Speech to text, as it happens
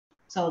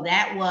So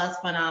that was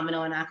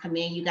phenomenal. And I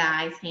commend you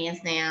guys, hands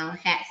down,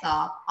 hats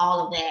off,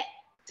 all of that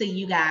to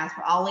you guys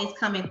for always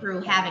coming through,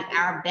 having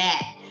our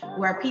back,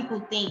 where people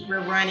think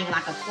we're running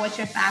like a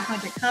Fortune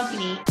 500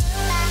 company.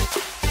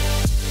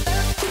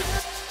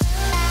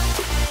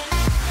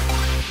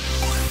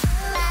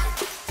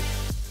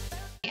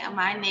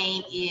 My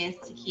name is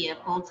Tahkia.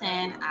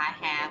 I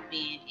have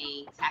been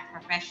a tax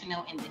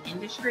professional in the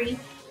industry,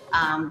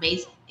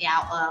 based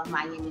out of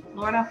Miami,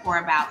 Florida for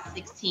about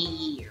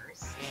 16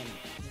 years.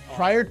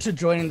 Prior to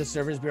joining the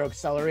Service Bureau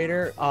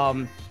Accelerator,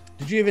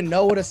 did you even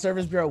know what a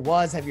Service Bureau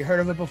was? Have you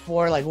heard of it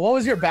before? Like, what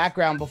was your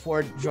background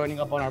before joining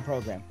up on our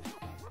program?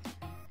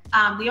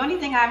 The only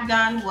thing I've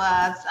done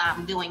was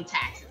doing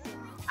taxes.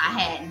 I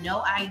had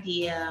no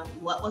idea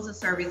what was a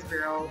Service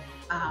Bureau.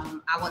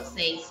 I would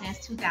say since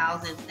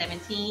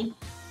 2017,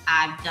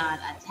 I've done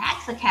a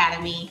tax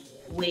academy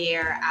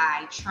where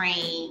I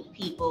train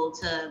people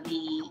to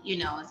be,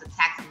 as a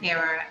tax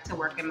preparer, to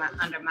work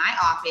under my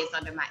office,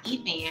 under my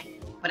EFAN,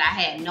 but I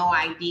had no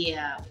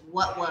idea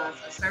what was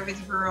a Service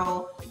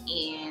Bureau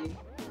and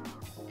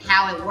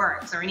how it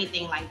works or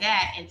anything like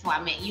that until I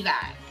met you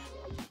guys.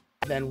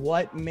 Then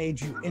what made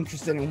you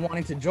interested in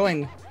wanting to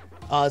join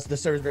the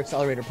Service Bureau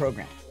Accelerator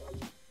program?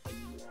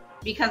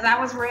 Because I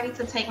was ready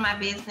to take my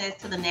business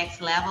to the next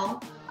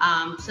level,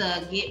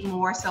 to get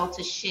more so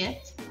to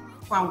shift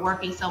from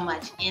working so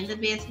much in the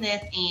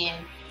business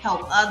and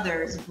help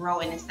others grow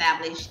and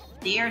establish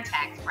their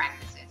tax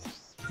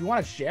practices. Do you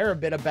want to share a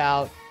bit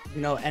about,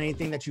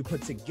 anything that you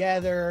put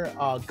together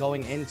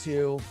going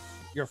into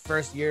your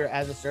first year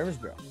as a Service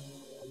Bureau?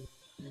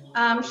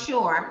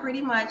 Sure. I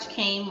pretty much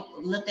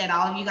looked at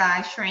all of you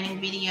guys'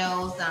 training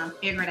videos,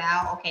 figured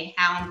out, okay,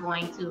 how I'm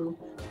going to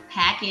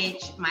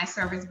package my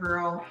Service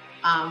Bureau,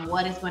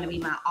 what is going to be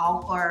my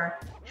offer,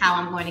 how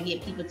I'm going to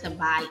get people to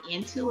buy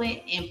into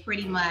it, and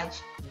pretty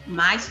much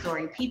my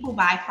story. People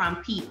buy from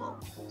people.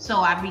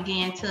 So I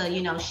began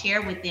to,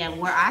 share with them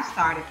where I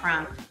started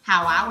from,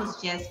 how I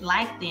was just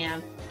like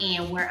them,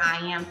 and where I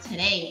am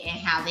today, and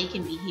how they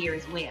can be here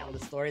as well. The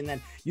story, and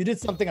then you did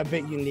something a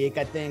bit unique.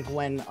 I think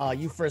when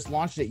you first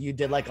launched it, you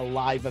did like a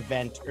live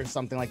event or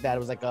something like that.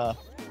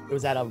 It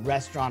was at a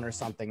restaurant or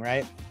something,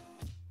 right?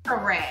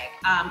 Correct.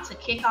 To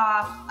kick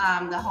off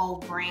the whole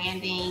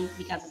branding,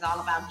 because it's all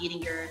about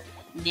getting your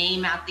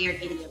name out there,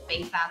 getting your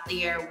face out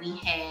there. We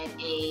had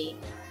a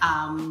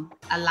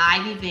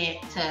live event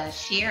to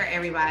share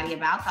everybody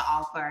about the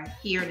offer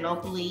here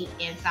locally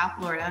in South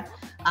Florida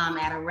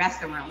at a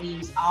restaurant. We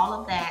used all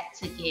of that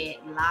to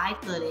get live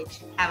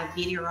footage, have a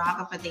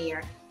videographer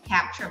there,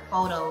 capture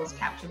photos,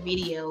 capture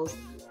videos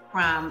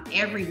from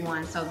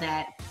everyone, so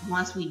that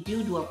once we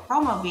do a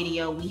promo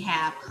video, we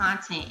have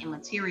content and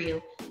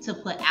material to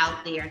put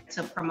out there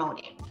to promote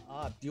it.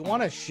 Do you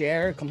want to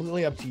share,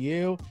 completely up to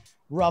you,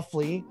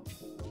 roughly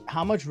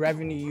how much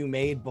revenue you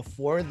made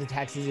before the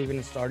taxes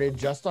even started,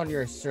 just on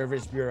your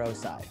Service Bureau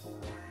side?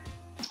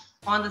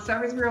 On the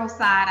Service Bureau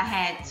side, I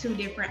had two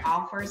different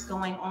offers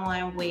going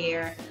on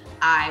where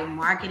I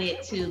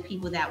marketed to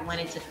people that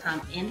wanted to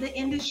come in the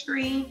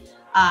industry,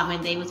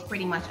 and they was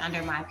pretty much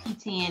under my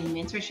P10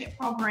 mentorship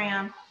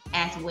program,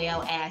 as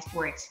well as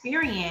for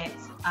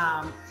experienced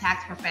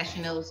tax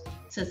professionals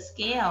to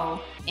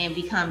scale and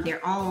become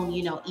their own,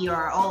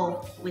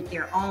 ERO with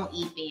their own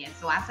EFAN.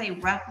 So I say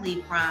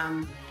roughly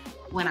from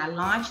when I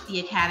launched the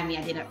academy,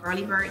 I did an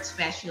early bird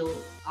special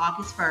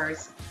August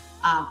 1st,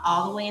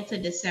 all the way into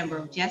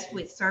December. Just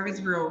with Service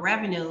Bureau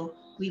revenue,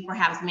 we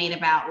perhaps made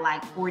about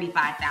like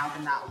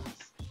 $45,000.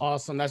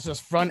 Awesome. That's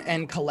just front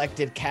end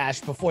collected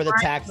cash before the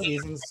tax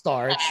season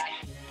starts.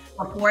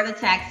 Before the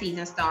tax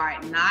season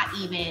starts, not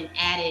even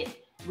added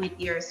with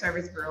your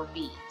Service Bureau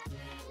fees.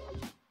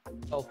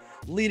 So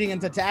leading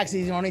into tax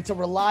season, you don't need to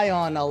rely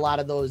on a lot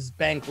of those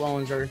bank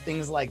loans or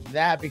things like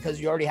that because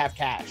you already have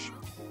cash.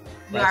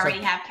 You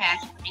already have cash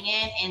coming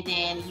in, and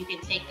then you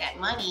can take that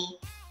money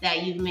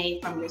that you've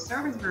made from your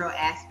Service Bureau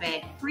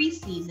aspect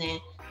pre-season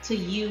to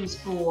use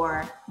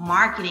for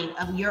marketing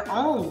of your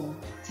own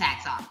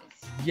tax office.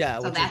 Yeah.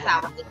 So that's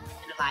how we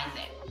utilize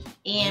it.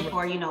 And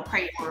for,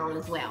 payroll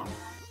as well.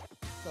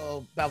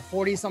 So about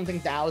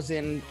 40-something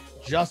thousand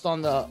just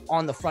on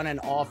the front end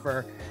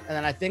offer. And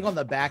then I think on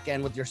the back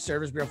end with your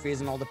Service Bureau fees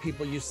and all the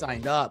people you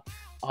signed up,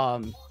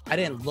 I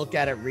didn't look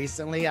at it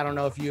recently. I don't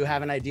know if you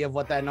have an idea of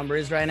what that number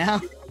is right now.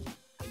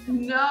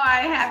 No,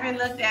 I haven't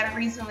looked at it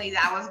recently.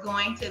 I was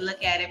going to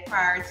look at it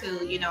prior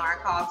to, our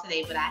call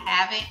today, but I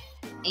haven't.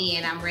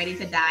 And I'm ready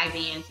to dive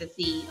in to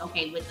see,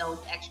 okay, with those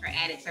extra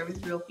added Service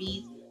Bureau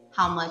fees,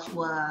 how much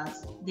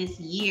was this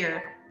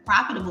year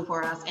profitable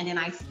for us? And then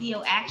I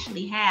still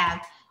actually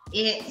have,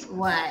 it's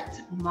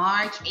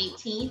March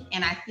 18th,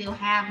 and I still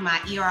have my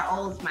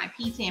EROs, my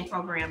P10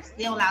 program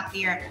still out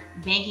there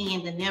banking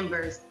in the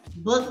numbers,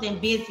 booked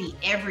and busy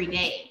every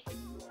day.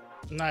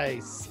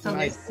 Nice. So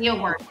nice. They're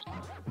still working.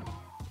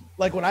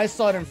 Like when I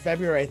saw it in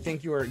February, I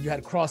think you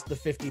had crossed the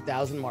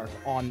 50,000 mark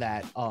on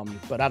that.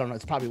 But I don't know,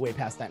 it's probably way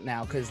past that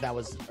now because that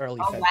was early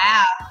February.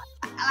 Wow.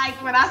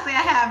 Like when I say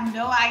I have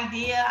no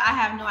idea, I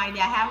have no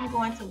idea. I have them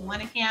going to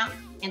one account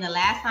And the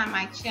last time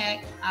I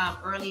checked,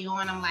 early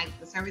on, I'm like,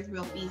 the service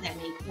bureau fees have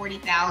made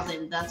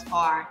 $40,000 thus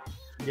far.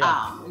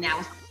 Yeah. And that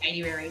was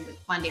January with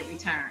funded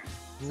returns.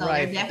 So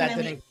Right. they're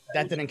definitely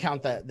That didn't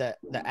count the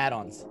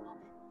add-ons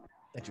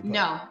that you put.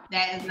 No,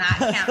 that is not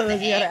count. So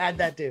you gotta add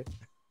that too.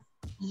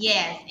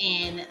 Yes,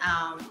 and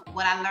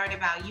what I learned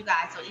about you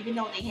guys, so even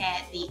though they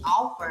had the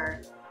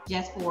offer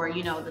just for,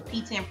 you know, the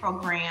P10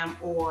 program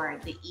or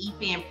the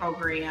EFIN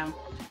program,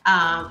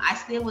 I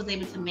still was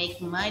able to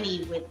make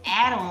money with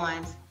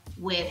add-ons,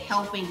 with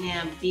helping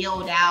them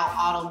build out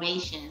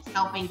automations,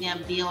 helping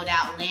them build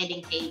out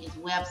landing pages,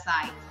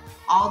 websites,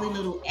 all the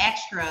little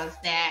extras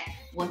that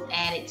was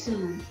added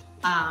to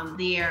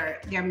their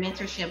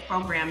mentorship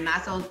program.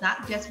 It's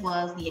not just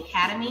was the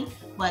academy,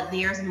 but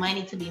there's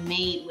money to be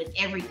made with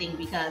everything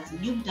because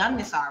you've done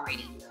this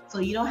already. So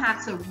you don't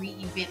have to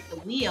reinvent the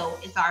wheel.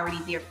 It's already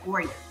there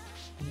for you.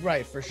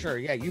 Right, for sure.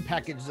 Yeah, you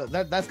package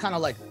that's kind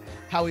of like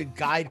how we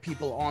guide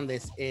people on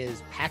this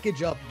is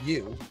package up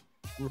you,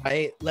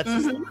 right?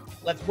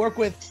 Let's work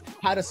with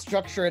how to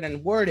structure it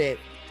and word it,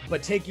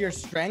 but take your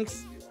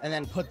strengths and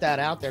then put that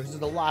out there because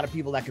there's a lot of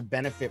people that could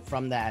benefit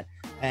from that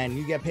and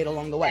you get paid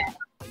along the way.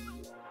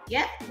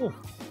 Yeah. Cool.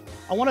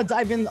 I want to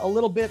dive in a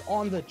little bit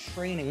on the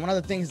training. One of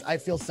the things I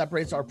feel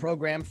separates our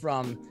program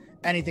from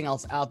anything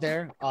else out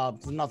there,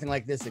 nothing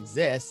like this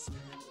exists,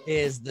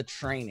 is the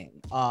training.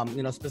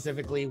 You know,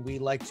 specifically, we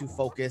like to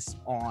focus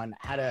on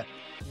how to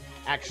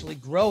actually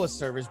grow a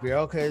service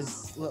bureau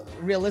because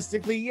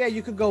realistically, yeah,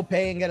 you could go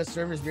pay and get a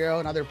service bureau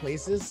in other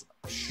places,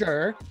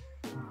 sure,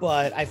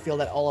 but I feel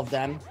that all of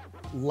them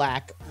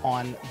lack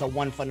on the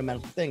one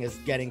fundamental thing is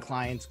getting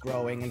clients,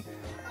 growing, and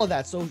all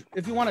that. So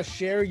if you want to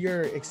share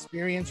your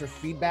experience or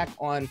feedback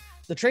on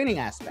the training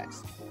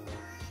aspects.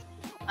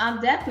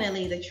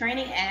 Definitely the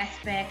training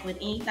aspect with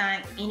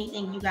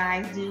anything you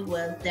guys do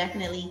was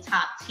definitely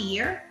top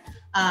tier.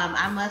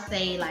 I must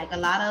say, like a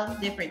lot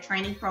of different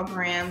training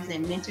programs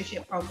and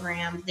mentorship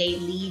programs, they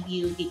leave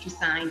you, get you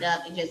signed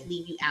up, and just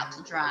leave you out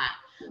to dry.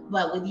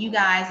 But with you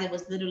guys, it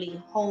was literally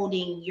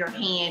holding your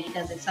hand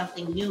because it's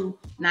something new,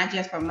 not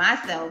just for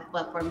myself,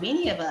 but for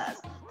many of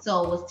us.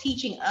 So it was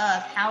teaching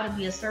us how to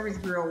be a service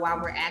bureau while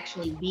we're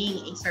actually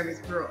being a service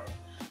bureau.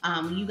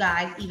 You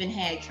guys even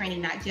had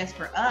training not just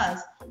for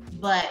us,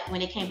 but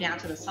when it came down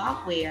to the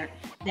software,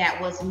 that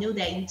was new,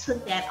 that you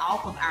took that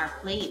off of our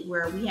plate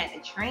where we had to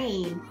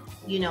train,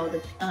 you know,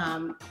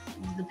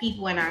 the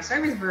people in our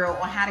service bureau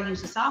on how to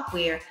use the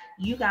software.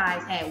 You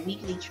guys had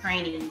weekly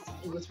trainings.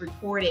 It was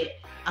recorded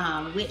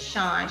with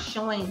Sean,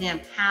 showing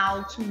them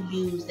how to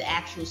use the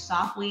actual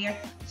software.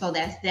 So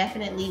that's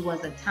definitely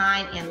was a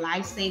time and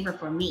lifesaver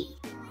for me.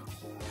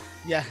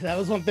 Yeah, that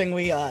was one thing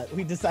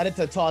we decided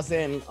to toss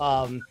in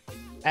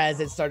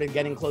as it started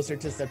getting closer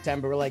to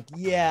September. We're like,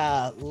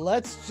 yeah,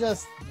 let's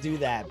just do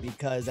that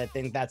because I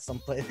think that's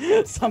something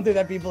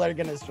that people are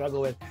going to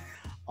struggle with.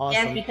 Awesome.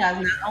 Yes,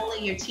 because not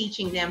only you're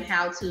teaching them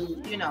how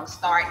to, you know,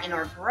 start and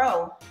or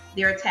grow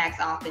their tax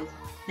office,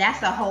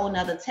 that's a whole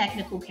nother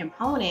technical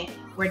component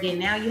where then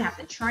now you have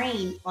to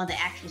train on the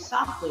actual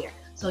software.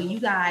 So you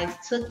guys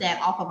took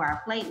that off of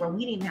our plate where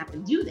we didn't have to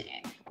do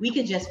that. We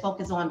could just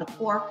focus on the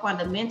core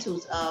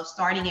fundamentals of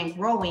starting and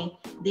growing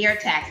their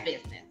tax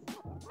business.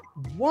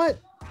 What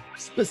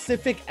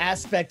specific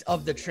aspect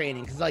of the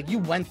training, because like you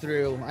went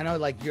through, I know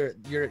like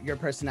your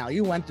personality,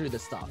 you went through the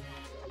stuff,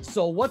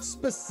 so what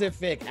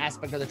specific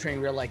aspect of the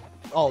training we're like,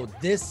 oh,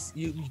 this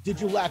did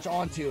you latch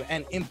onto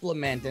and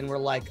implement and we're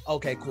like,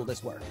 okay, cool,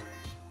 this worked?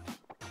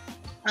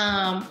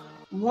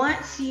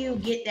 Once you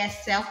get that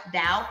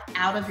self-doubt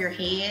out of your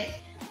head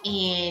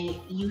and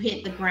you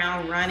hit the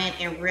ground running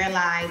and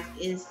realize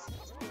is,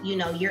 you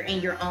know, you're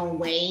in your own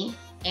way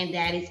and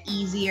that is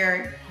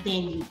easier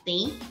than you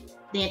think,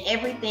 then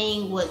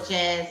everything would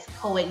just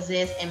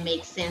coexist and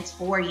make sense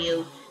for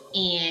you.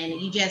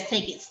 And you just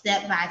take it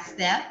step by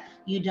step.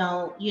 You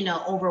don't, you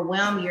know,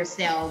 overwhelm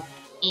yourself.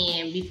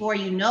 And before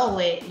you know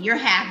it, you're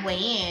halfway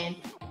in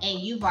and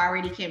you've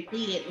already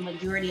completed the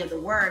majority of the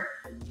work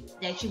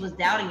that you was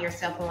doubting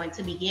yourself on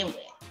to begin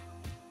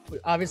with.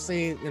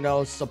 Obviously, you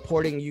know,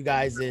 supporting you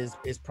guys is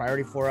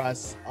priority for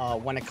us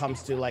when it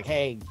comes to like,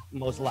 hey, a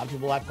lot of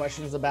people have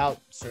questions about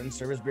certain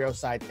service bureau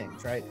side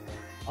things, right?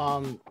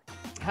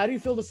 How do you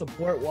feel the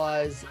support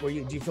was? Do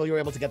you feel you were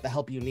able to get the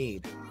help you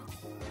need?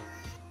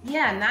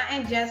 Yeah, not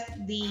in just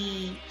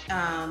the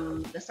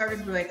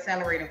Service Bureau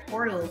Accelerator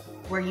portal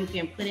where you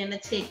can put in a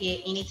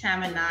ticket any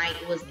time of night.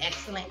 It was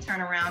excellent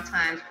turnaround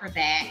times for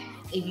that.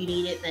 If you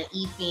needed the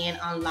EFIN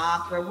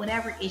unlocked or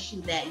whatever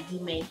issue that you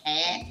may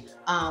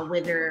have,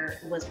 whether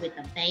it was with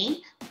the bank,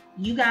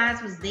 you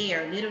guys was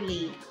there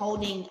literally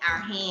holding our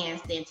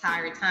hands the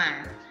entire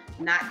time.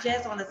 Not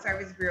just on the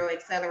Service Bureau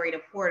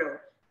Accelerator portal.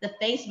 The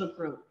Facebook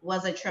group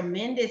was a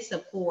tremendous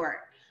support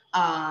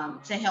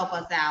to help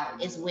us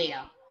out as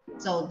well.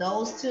 So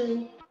those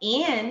two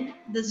and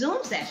the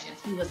Zoom sessions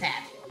we was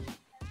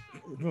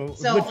having.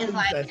 So it's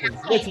like,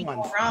 which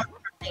ones?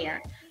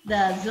 There.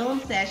 The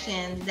Zoom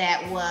session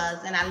that was,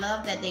 and I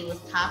love that they was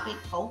topic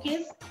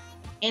focused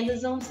in the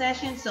Zoom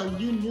session. So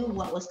you knew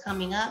what was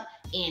coming up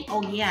and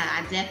oh yeah,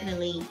 I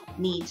definitely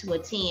need to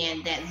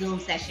attend that Zoom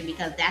session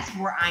because that's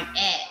where I'm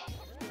at.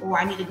 Or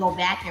I need to go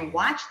back and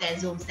watch that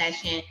Zoom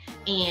session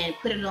and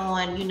put it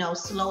on,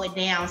 slow it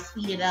down,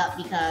 speed it up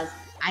because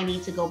I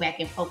need to go back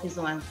and focus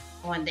on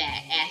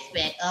that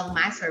aspect of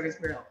my service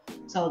bureau.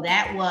 So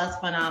that was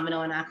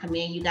phenomenal, and I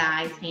commend you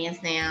guys, hands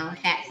down,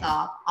 hats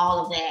off,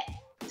 all of that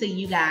to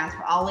you guys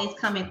for always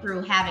coming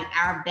through, having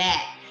our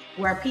back,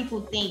 where people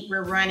think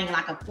we're running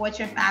like a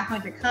Fortune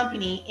 500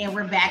 company and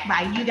we're backed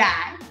by you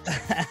guys.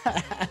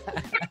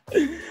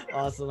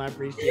 Awesome, I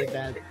appreciate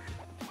that.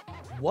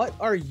 What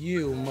are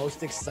you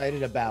most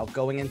excited about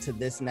going into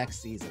this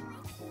next season?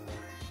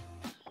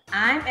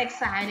 I'm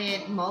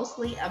excited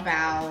mostly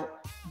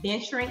about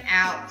venturing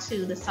out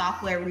to the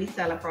software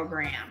reseller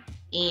program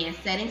and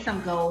setting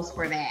some goals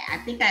for that. I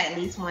think I at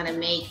least want to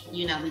make,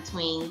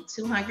 between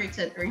 200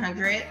 to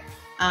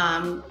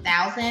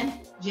 300,000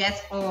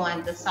 just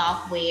on the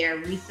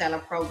software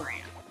reseller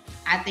program.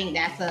 I think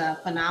that's a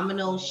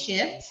phenomenal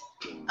shift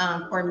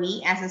for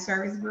me as a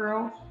service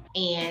bureau,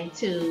 and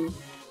to,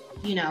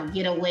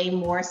 get away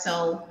more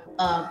so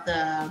of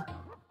the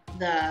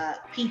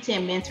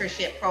P10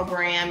 mentorship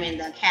program and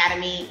the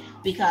academy,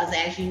 because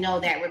as you know,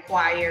 that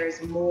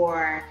requires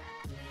more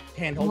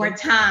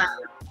time,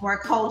 more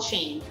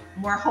coaching,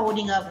 more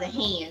holding of the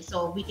hand.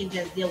 So if we can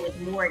just deal with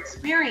more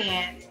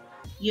experience,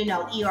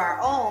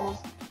 EROs,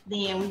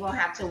 then we won't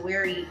have to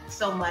worry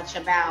so much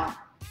about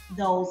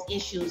those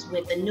issues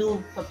with the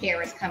new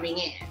preparers coming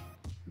in.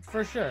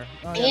 For sure.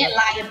 And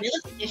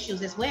liability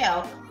issues as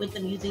well with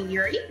them using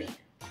your event.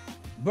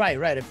 Right.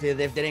 If they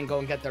didn't go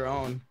and get their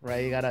own,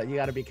 right, you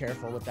gotta be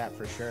careful with that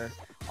for sure.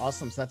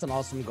 Awesome. So that's an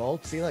awesome goal.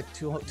 See, like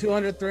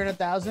 200,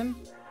 300,000. I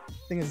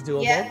think it's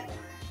doable. Yeah,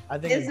 I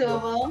think it's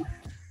doable.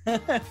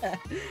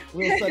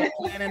 We'll set a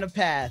plan and a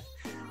path.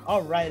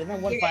 All right, and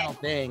then one final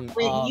thing.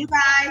 With you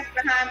guys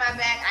behind my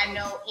back, I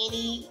know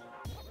any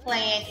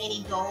plan,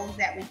 any goals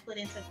that we put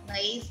into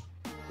place,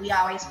 we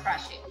always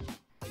crush it.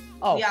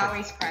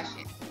 Always crush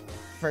it.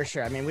 For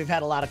sure. I mean, we've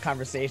had a lot of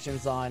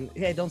conversations on,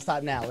 hey, don't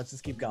stop now. Let's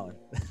just keep going.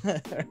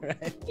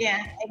 Right?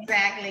 Yeah,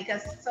 exactly.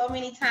 Because so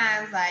many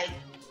times, like,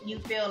 you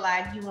feel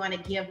like you want to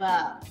give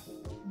up.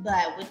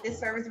 But with this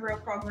service bureau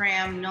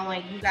program,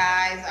 knowing you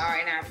guys are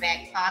in our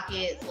back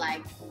pockets,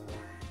 like,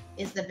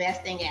 it's the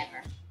best thing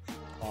ever.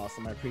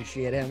 Awesome. I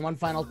appreciate it. And one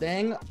final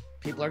thing.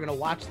 People are going to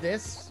watch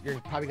this. You're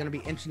probably going to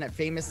be internet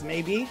famous,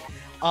 maybe.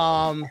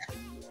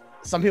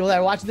 Some people that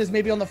are watching this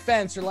may be on the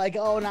fence or like,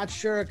 oh, not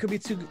sure. It could be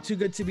too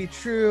good to be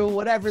true.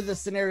 Whatever the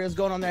scenario is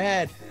going on in their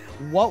head.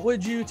 What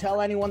would you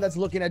tell anyone that's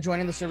looking at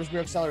joining the Service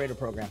Bureau Accelerator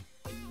program?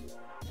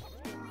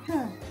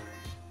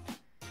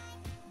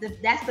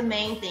 That's the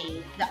main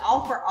thing. The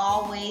offer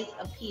always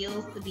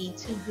appeals to be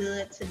too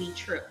good to be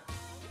true.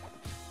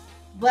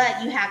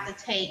 But you have to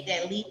take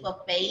that leap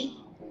of faith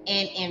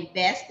and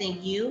invest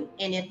in you.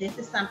 And if this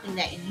is something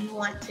that you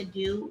want to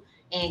do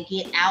and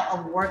get out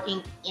of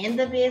working in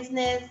the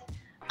business,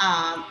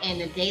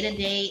 and the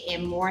day-to-day,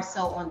 and more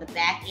so on the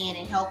back end,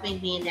 and helping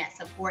being that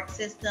support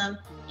system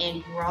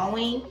and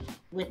growing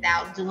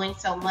without doing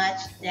so much,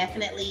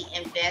 definitely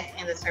invest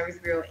in the Service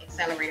Bureau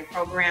Accelerator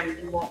program.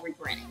 You won't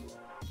regret it.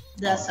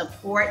 The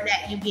support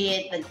that you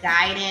get, the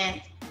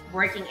guidance,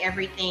 breaking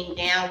everything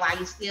down while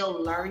you're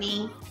still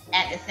learning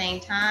at the same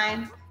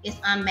time, is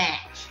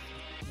unmatched.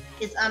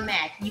 It's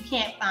unmatched. You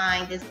can't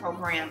find this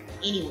program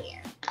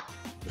anywhere.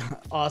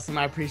 Awesome.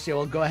 I appreciate it.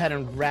 We'll go ahead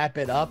and wrap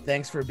it up.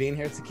 Thanks for being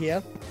here,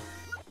 Tahkia.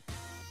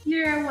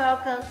 You're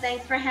welcome.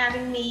 Thanks for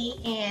having me,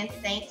 and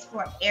thanks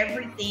for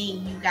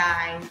everything you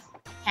guys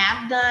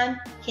have done,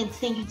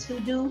 continue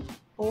to do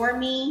for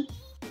me.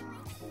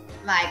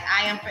 Like,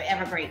 I am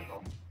forever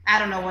grateful. I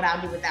don't know what I'll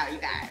do without you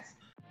guys.